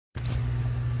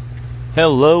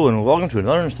Hello and welcome to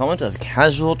another installment of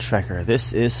Casual Trekker.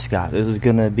 This is Scott. This is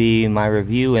going to be my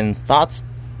review and thoughts,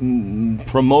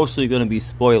 mostly going to be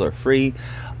spoiler free,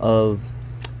 of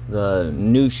the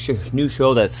new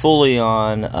show that's fully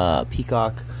on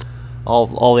Peacock.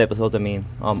 All the episodes,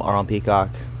 are on Peacock,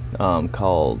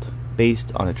 called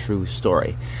Based on a True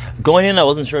Story. Going in, I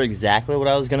wasn't sure exactly what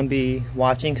I was going to be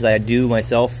watching, because I do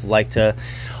myself like to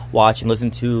watch and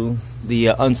listen to the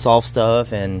unsolved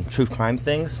stuff and true crime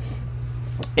things.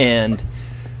 And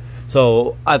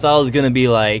so I thought it was going to be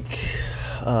like,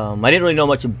 I didn't really know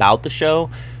much about the show,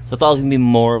 so I thought it was going to be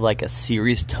more of like a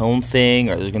serious tone thing,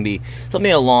 or there's going to be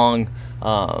something along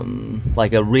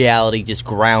like a reality, just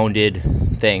grounded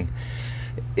thing.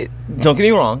 Don't get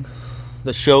me wrong,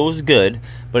 the show's good,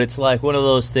 but it's like one of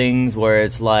those things where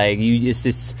it's like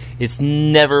it's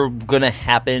never going to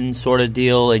happen sort of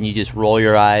deal, and you just roll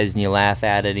your eyes and you laugh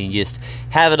at it and you just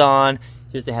have it on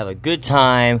just to have a good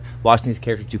time watching these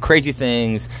characters do crazy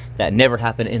things that never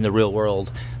happen in the real world.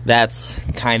 That's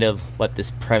kind of what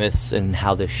this premise and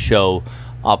how this show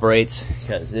operates,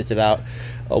 because it's about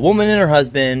a woman and her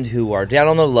husband who are down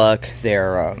on their luck.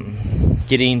 They're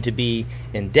getting to be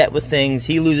in debt with things.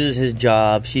 He loses his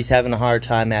job. She's having a hard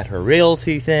time at her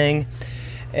realty thing.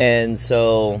 And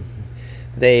so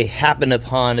they happen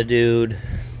upon a dude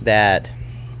that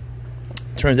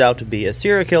turns out to be a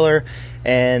serial killer,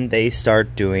 and they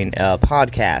start doing a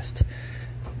podcast.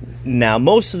 Now,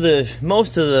 most of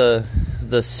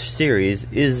the series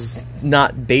is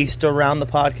not based around the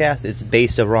podcast. It's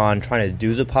based around trying to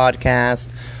do the podcast,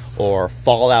 or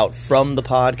fallout from the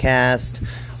podcast,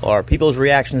 or people's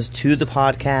reactions to the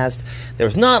podcast.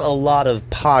 There's not a lot of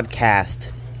podcast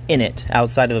in it,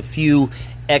 outside of a few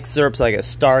excerpts, like a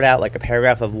start out, like a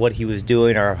paragraph of what he was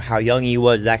doing or how young he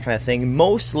was, that kind of thing.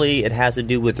 Mostly it has to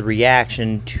do with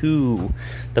reaction to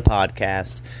the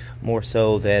podcast, more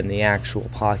so than the actual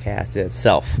podcast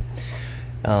itself.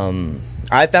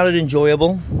 I found it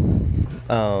enjoyable.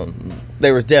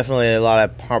 There was definitely a lot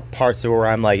of parts where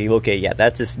I'm like, okay, yeah,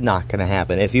 that's just not going to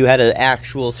happen. If you had an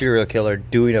actual serial killer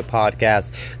doing a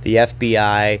podcast, the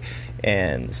FBI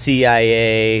and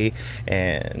CIA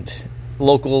and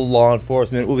local law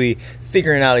enforcement will be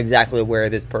figuring out exactly where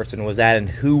this person was at and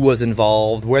who was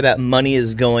involved, where that money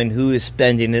is going, who is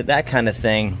spending it, that kind of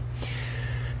thing.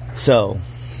 So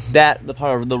the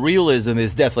part of the realism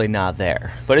is definitely not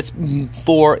there, but it's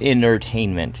for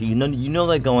entertainment. You know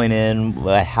that going in,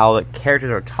 how the characters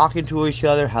are talking to each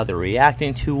other, how they're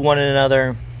reacting to one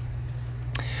another,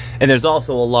 and there's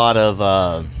also a lot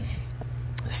of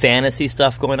fantasy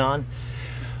stuff going on.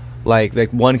 Like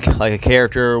a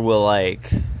character will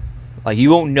like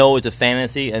you won't know it's a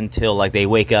fantasy until like they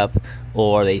wake up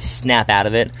or they snap out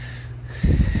of it.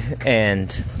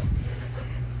 And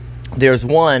there's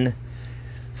one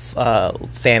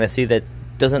fantasy that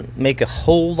doesn't make a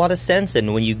whole lot of sense,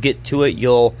 and when you get to it,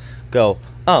 you'll go,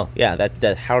 "Oh, yeah,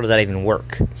 that how does that even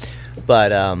work?"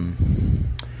 But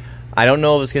I don't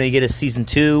know if it's going to get a season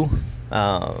 2.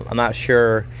 I'm not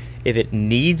sure if it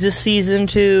needs a season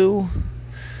 2.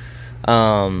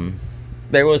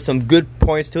 There was some good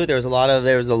points to it. There was a lot of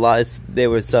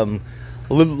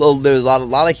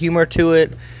humor to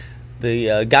it.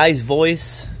 The guy's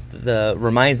voice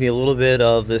reminds me a little bit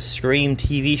of the Scream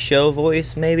TV show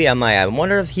voice. Maybe I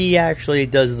wonder if he actually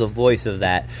does the voice of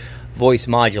that voice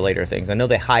modulator things. I know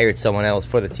they hired someone else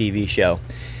for the TV show.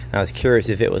 I was curious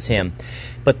if it was him.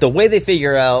 But the way they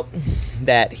figure out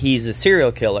that he's a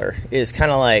serial killer is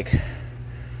kind of like,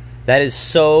 that is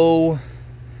so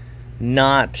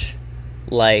not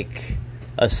like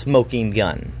a smoking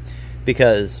gun,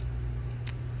 because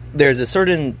there's a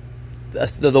certain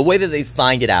the way that they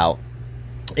find it out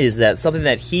is that something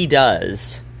that he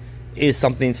does is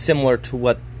something similar to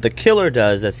what the killer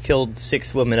does, that's killed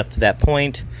 6 women up to that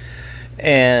point,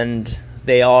 and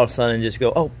they all of a sudden just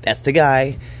go, "Oh, that's the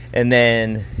guy." And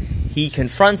then he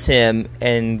confronts him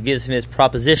and gives him his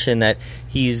proposition that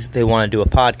they want to do a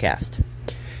podcast.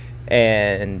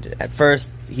 And at first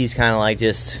he's kind of like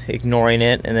just ignoring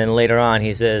it, and then later on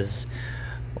he says,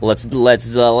 let's do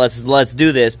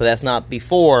this. But that's not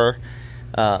before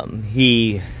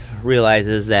he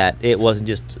realizes that it wasn't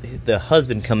just the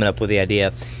husband coming up with the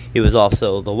idea, it was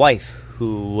also the wife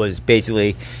who was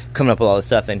basically coming up with all this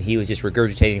stuff, and he was just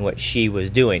regurgitating what she was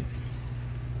doing.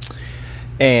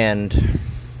 And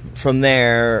from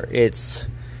there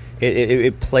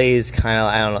it plays kind of,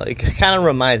 I don't know, it kind of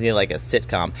reminds me of like a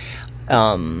sitcom.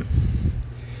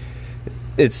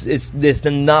 It's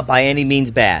not by any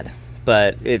means bad,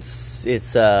 but it's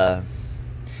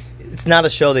not a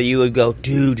show that you would go,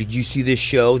 "Dude, did you see this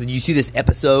show? Did you see this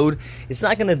episode?" It's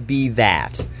not going to be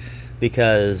that,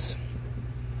 because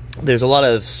There's a lot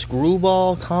of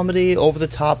screwball comedy,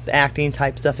 over-the-top acting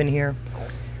type stuff in here.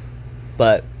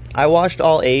 But I watched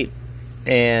all 8,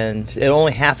 and it's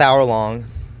only half hour long.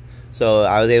 So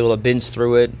I was able to binge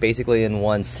through it basically in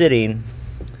one sitting.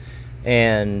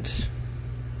 And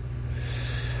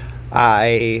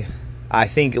I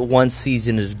think one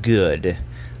season is good.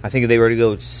 I think if they were to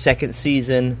go second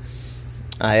season,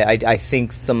 I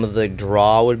think some of the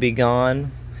draw would be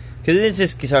gone. Because it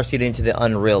just starts getting into the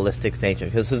unrealistic nature.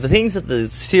 Because the things that the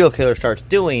serial killer starts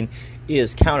doing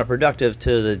is counterproductive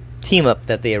to the team-up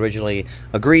that they originally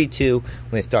agreed to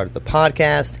when they started the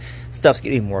podcast. Stuff's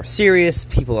getting more serious.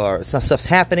 Stuff's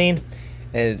happening.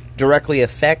 And it directly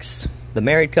affects the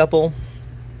married couple.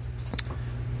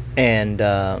 And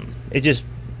it just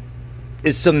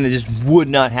is something that just would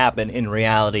not happen in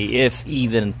reality if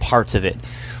even parts of it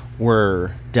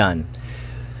were done.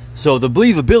 So the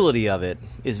believability of it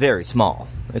is very small.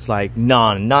 It's like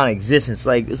non-existent.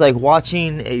 It's like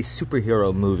watching a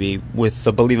superhero movie with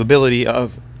the believability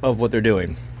of what they're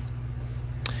doing.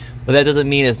 But that doesn't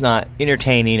mean it's not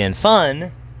entertaining and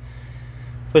fun.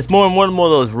 But it's more of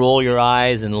those roll your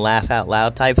eyes and laugh out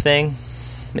loud type thing.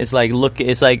 It's like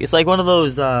one of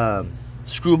those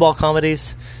screwball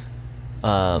comedies.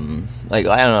 I don't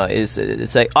know.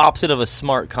 It's like opposite of a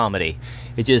smart comedy.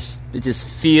 It just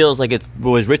feels like it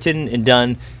was written and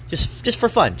done just for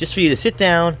fun, just for you to sit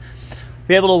down,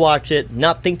 be able to watch it,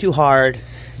 not think too hard,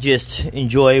 just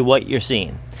enjoy what you're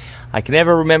seeing. I can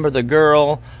never remember the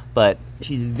girl, but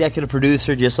she's executive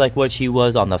producer, just like what she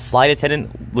was on The Flight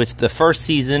Attendant, which the first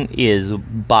season is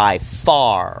by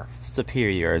far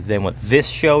superior than what this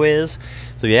show is.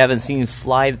 So if you haven't seen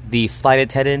The Flight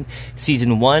Attendant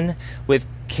season 1 with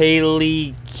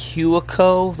Kaylee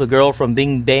Cuoco, the girl from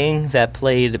Bing Bang that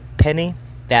played Penny,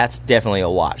 that's definitely a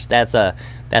watch. That's a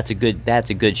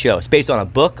good show. It's based on a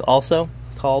book also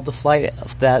called The Flight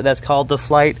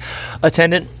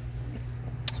Attendant.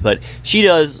 But she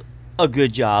does a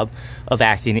good job of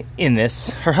acting in this.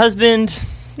 Her husband,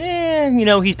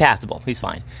 he's passable. He's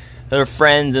fine. Their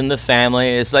friends and the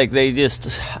family, it's like they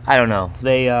just, I don't know,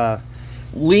 they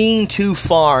lean too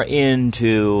far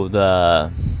into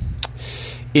the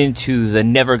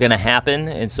never gonna happen.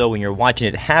 And so when you're watching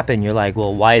it happen, you're like,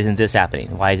 well, why isn't this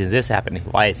happening? Why isn't this happening?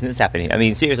 Why isn't this happening? I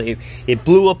mean, seriously, it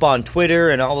blew up on Twitter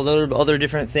and all the other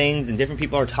different things, and different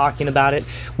people are talking about it.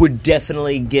 Would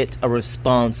definitely get a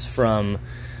response from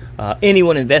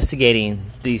anyone investigating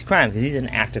these crimes, because he's an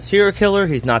active serial killer.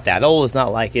 He's not that old. It's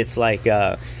not like it's like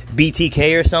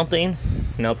BTK or something.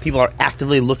 People are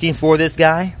actively looking for this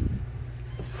guy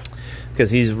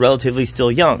because he's relatively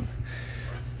still young.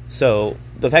 So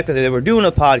the fact that they were doing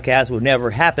a podcast would never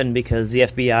happen because the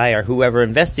FBI or whoever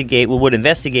would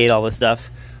investigate all this stuff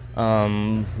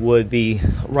would be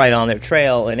right on their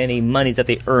trail, and any money that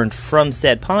they earned from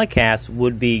said podcast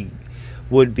would be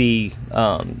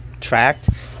tracked.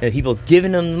 And people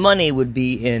giving them money would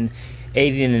be in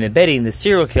aiding and abetting the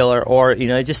serial killer, or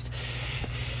it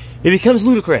becomes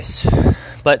ludicrous.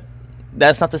 But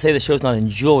that's not to say the show's not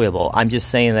enjoyable. I'm just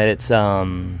saying that it's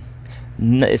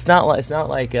not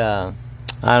like I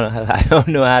don't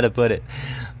know how to put it,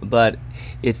 but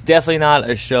it's definitely not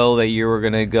a show that you were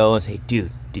gonna go and say,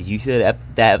 dude, did you see that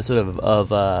episode of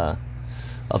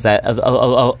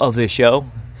this show?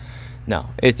 No,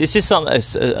 it's just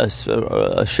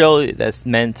a show that's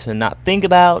meant to not think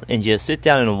about and just sit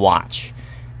down and watch.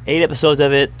 8 episodes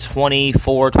of it,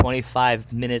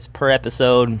 25 minutes per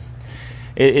episode.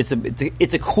 It's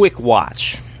a quick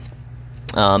watch.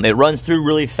 It runs through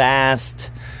really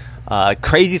fast.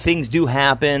 Crazy things do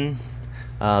happen.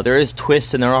 There is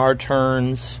twists and there are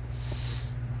turns.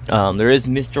 There is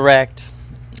misdirect.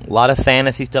 A lot of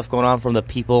fantasy stuff going on from the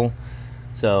people.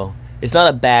 So it's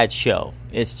not a bad show.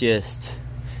 It's just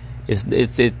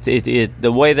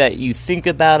the way that you think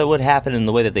about it would happen and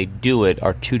the way that they do it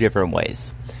are two different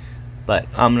ways. But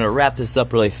I'm gonna wrap this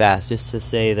up really fast just to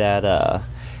say that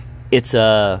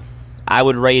I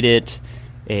would rate it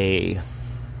a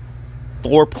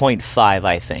 4.5,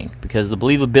 I think, because the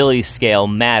believability scale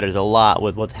matters a lot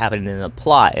with what's happening in the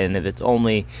plot, and if it's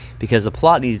only because the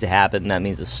plot needs to happen, that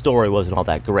means the story wasn't all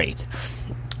that great.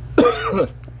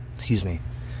 Excuse me.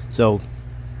 So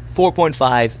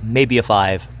 4.5, maybe a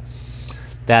 5.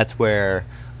 That's where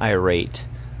I rate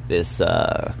this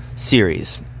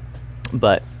series.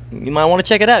 But you might want to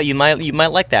check it out. You might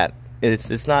like that.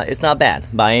 It's not bad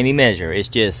by any measure. It's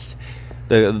just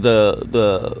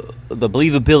the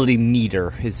believability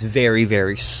meter is very,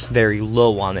 very, very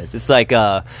low on this. It's like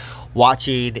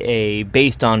watching a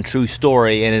based on true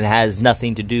story and it has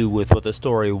nothing to do with what the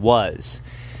story was.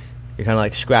 you're kind of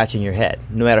like scratching your head.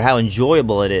 No matter how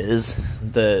enjoyable it is,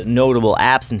 the notable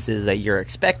absences that you're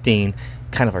expecting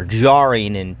kind of are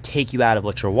jarring and take you out of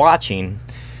what you're watching.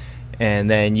 And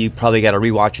then you probably got to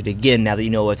rewatch it again now that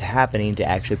you know what's happening to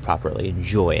actually properly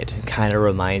enjoy it. It kind of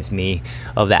reminds me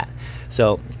of that.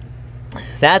 So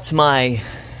that's my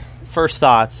first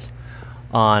thoughts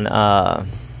on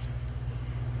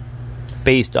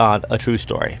based on a true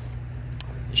story.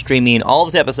 Streaming all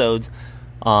of the episodes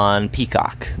on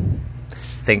Peacock.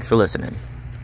 Thanks for listening.